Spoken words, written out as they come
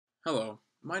Hello,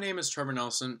 my name is Trevor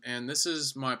Nelson, and this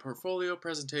is my portfolio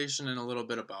presentation and a little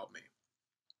bit about me.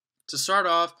 To start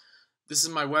off, this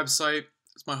is my website.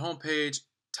 It's my homepage,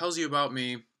 tells you about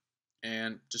me,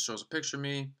 and just shows a picture of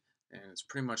me, and it's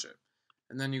pretty much it.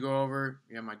 And then you go over,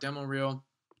 you have my demo reel,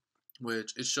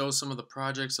 which it shows some of the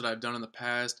projects that I've done in the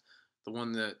past.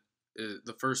 The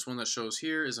first one that shows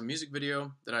here is a music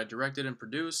video that I directed and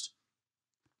produced.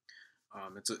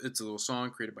 It's a little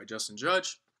song created by Justin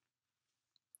Judge.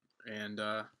 and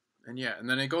uh, and yeah, and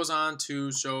then it goes on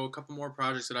to show a couple more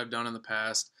projects that I've done in the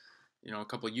past. A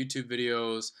couple of YouTube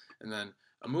videos, and then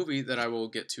a movie that I will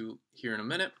get to here in a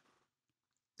minute.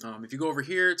 If you go over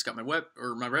here, it's got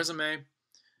my resume,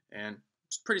 and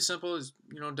it's pretty simple. Is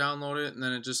download it, and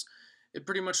then it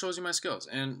pretty much shows you my skills.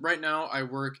 And right now, I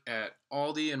work at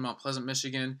Aldi in Mount Pleasant,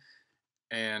 Michigan,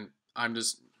 and I'm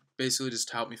just basically just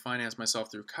to help me finance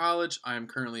myself through college. I am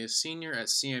currently a senior at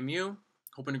CMU,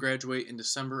 hoping to graduate in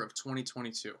December of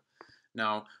 2022.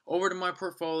 Now, over to my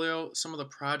portfolio, some of the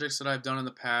projects that I've done in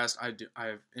the past. I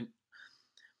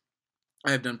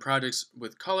have done projects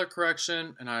with color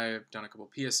correction, and I've done a couple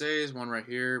PSAs, one right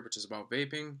here, which is about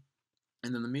vaping,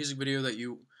 and then the music video that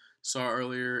you saw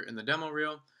earlier in the demo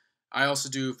reel. I also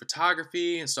do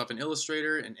photography and stuff in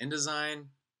Illustrator and InDesign.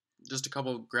 Just a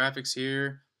couple of graphics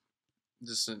here,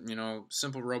 just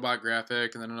simple robot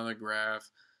graphic, and then another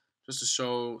graph, just to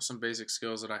show some basic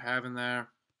skills that I have in there.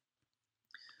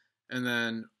 And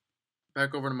then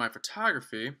back over to my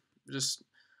photography, just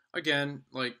again,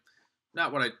 like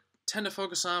not what I tend to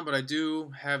focus on, but I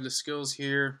do have the skills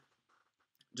here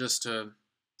just to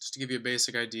give you a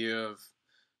basic idea of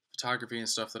photography and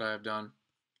stuff that I have done.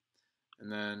 And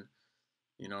then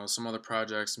some other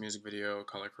projects, music video,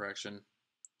 color correction,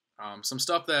 some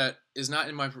stuff that is not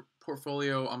in my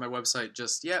portfolio on my website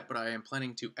just yet, but I am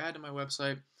planning to add to my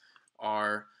website.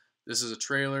 This is a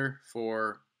trailer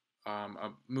for a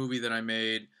movie that I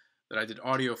made, that I did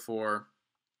audio for.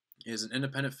 Is an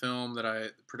independent film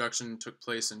that production took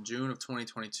place in June of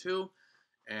 2022,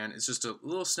 and it's just a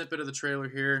little snippet of the trailer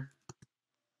here.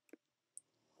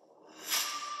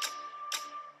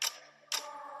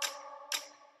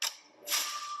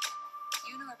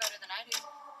 You know her better than I do.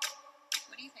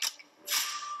 What do you think?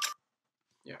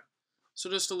 Yeah.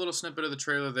 So just a little snippet of the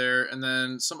trailer there, and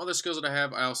then some other skills that I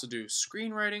have. I also do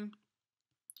screenwriting,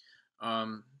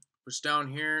 which down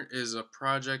here is a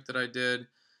project that I did,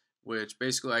 which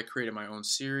basically I created my own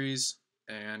series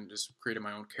and just created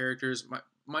my own characters,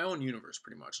 my own universe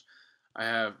pretty much. I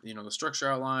have the structure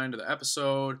outlined to the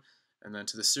episode, and then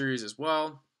to the series as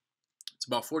well. It's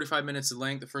about 45 minutes in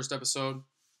length, the first episode,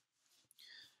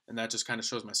 and that just kind of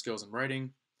shows my skills in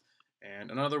writing.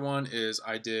 And another one is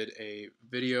I did a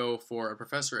video for a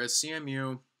professor at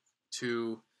CMU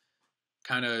to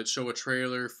kind of show a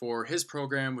trailer for his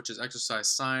program, which is exercise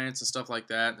science and stuff like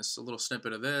that. And this is a little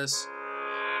snippet of this.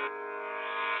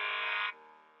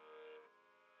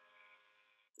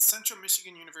 The Central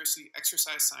Michigan University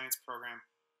Exercise Science Program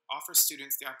offers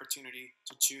students the opportunity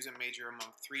to choose a major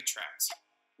among 3 tracks,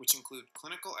 which include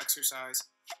clinical exercise,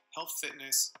 health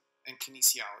fitness, and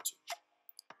kinesiology.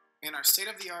 In our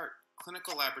state-of-the-art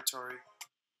clinical laboratory.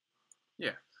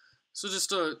 Yeah, so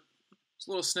just a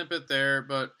little snippet there,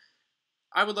 but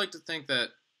I would like to think that,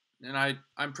 and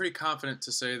I'm pretty confident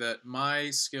to say that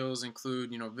my skills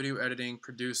include, video editing,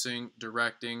 producing,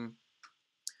 directing,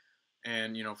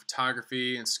 and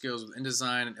photography, and skills with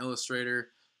InDesign and Illustrator.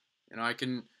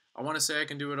 I want to say I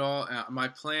can do it all. My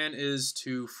plan is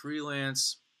to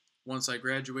freelance once I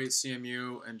graduate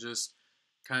CMU and just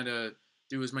kind of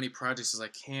do as many projects as I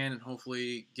can, and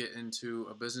hopefully get into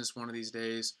a business one of these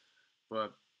days.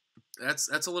 But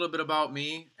that's a little bit about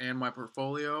me and my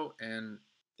portfolio. And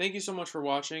thank you so much for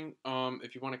watching.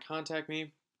 If you want to contact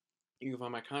me, you can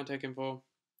find my contact info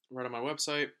right on my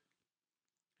website.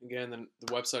 Again, the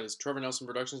website is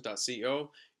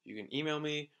trevornelsonproductions.co. You can email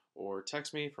me or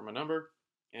text me from a number.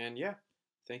 And yeah,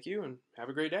 thank you and have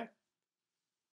a great day.